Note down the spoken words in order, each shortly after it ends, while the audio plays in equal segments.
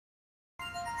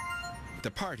The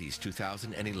Party's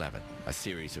 2011, a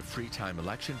series of free-time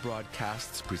election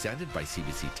broadcasts presented by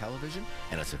CBC Television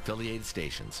and its affiliated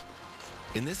stations.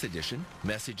 In this edition,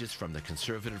 messages from the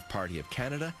Conservative Party of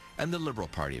Canada and the Liberal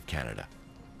Party of Canada.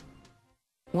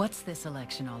 What's this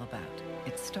election all about?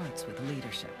 It starts with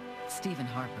leadership. Stephen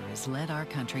Harper has led our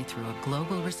country through a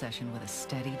global recession with a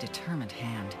steady, determined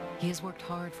hand. He has worked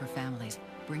hard for families,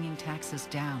 bringing taxes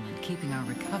down and keeping our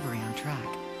recovery on track.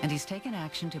 And he's taken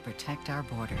action to protect our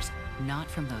borders,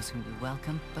 not from those whom we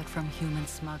welcome, but from human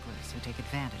smugglers who take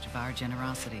advantage of our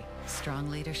generosity. Strong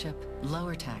leadership,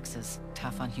 lower taxes,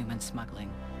 tough on human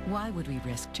smuggling. Why would we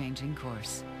risk changing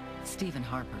course? Stephen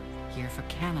Harper, here for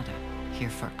Canada, here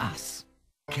for us.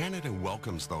 Canada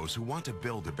welcomes those who want to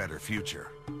build a better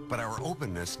future, but our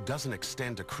openness doesn't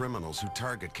extend to criminals who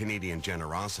target Canadian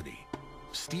generosity.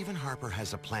 Stephen Harper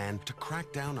has a plan to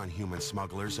crack down on human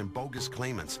smugglers and bogus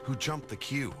claimants who jump the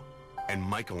queue. And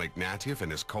Michael Ignatieff and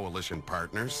his coalition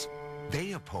partners,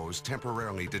 they oppose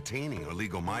temporarily detaining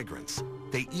illegal migrants.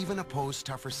 They even oppose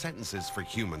tougher sentences for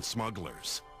human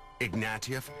smugglers.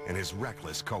 Ignatieff and his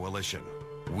reckless coalition,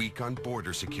 weak on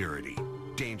border security,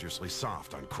 dangerously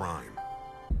soft on crime.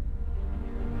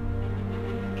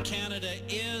 Canada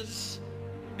is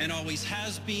and always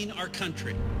has been our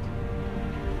country.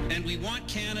 And we want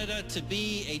Canada to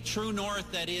be a true north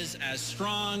that is as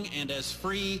strong and as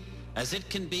free as it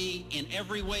can be in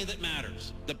every way that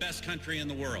matters. The best country in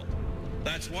the world.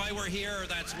 That's why we're here.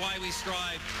 That's why we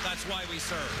strive. That's why we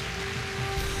serve.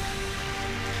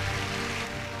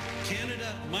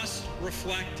 Canada must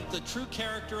reflect the true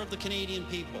character of the Canadian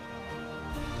people.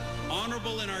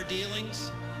 Honorable in our dealings,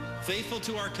 faithful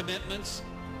to our commitments,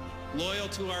 loyal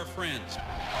to our friends.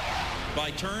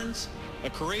 By turns, a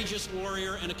courageous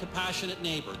warrior and a compassionate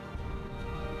neighbor.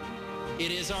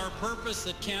 It is our purpose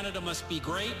that Canada must be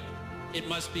great. It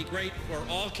must be great for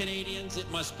all Canadians.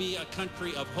 It must be a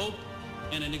country of hope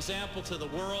and an example to the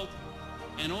world.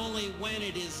 And only when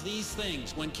it is these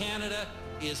things, when Canada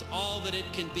is all that it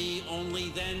can be, only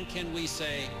then can we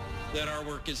say that our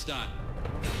work is done.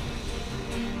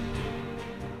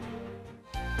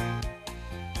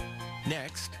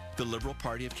 Next, the Liberal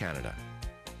Party of Canada.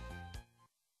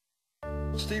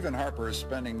 Stephen Harper is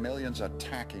spending millions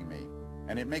attacking me,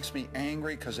 and it makes me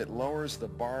angry because it lowers the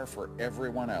bar for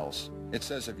everyone else. It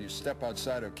says if you step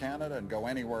outside of Canada and go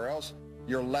anywhere else,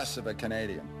 you're less of a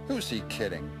Canadian. Who's he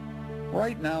kidding?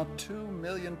 Right now, 2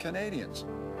 million Canadians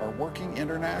are working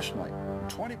internationally.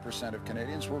 20% of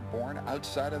Canadians were born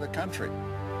outside of the country.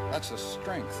 That's a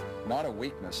strength, not a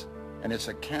weakness, and it's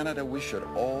a Canada we should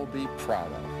all be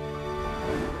proud of.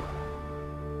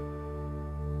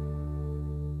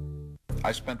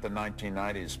 I spent the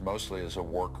 1990s mostly as a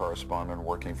war correspondent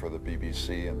working for the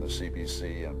BBC and the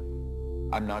CBC,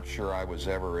 and I'm not sure I was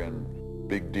ever in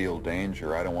big deal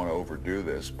danger. I don't want to overdo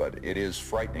this, but it is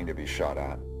frightening to be shot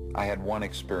at. I had one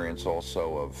experience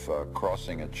also of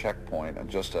crossing a checkpoint, and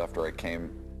just after I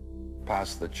came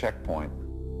past the checkpoint,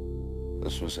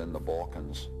 this was in the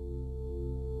Balkans,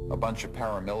 a bunch of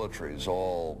paramilitaries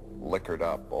all liquored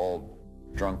up, all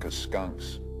drunk as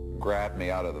skunks, grabbed me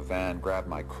out of the van, grabbed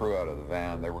my crew out of the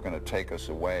van. They were going to take us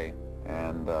away.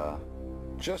 And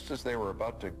just as they were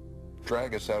about to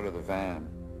drag us out of the van,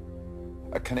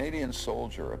 a Canadian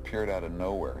soldier appeared out of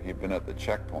nowhere. He'd been at the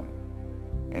checkpoint.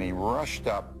 And he rushed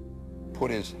up,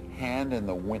 put his hand in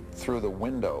through the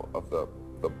window of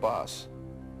the bus,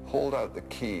 pulled out the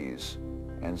keys,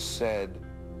 and said,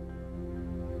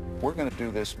 "We're going to do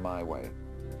this my way."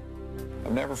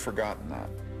 I've never forgotten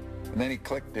that. And then he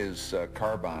clicked his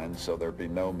carbine so there'd be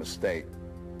no mistake.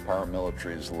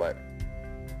 Paramilitaries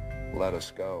let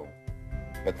us go.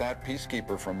 But that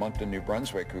peacekeeper from Moncton, New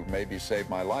Brunswick, who maybe saved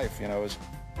my life, you know, is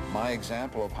my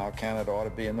example of how Canada ought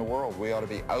to be in the world. We ought to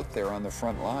be out there on the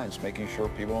front lines, making sure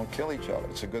people don't kill each other.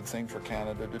 It's a good thing for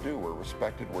Canada to do. We're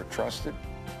respected, we're trusted,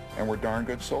 and we're darn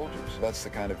good soldiers. That's the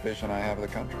kind of vision I have of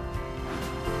the country.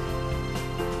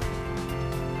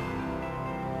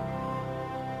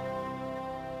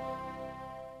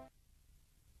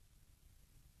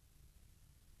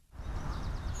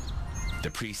 The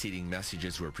preceding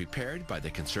messages were prepared by the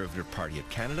Conservative Party of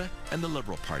Canada and the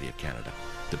Liberal Party of Canada.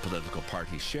 The political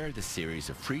parties share this series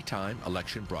of free-time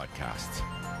election broadcasts.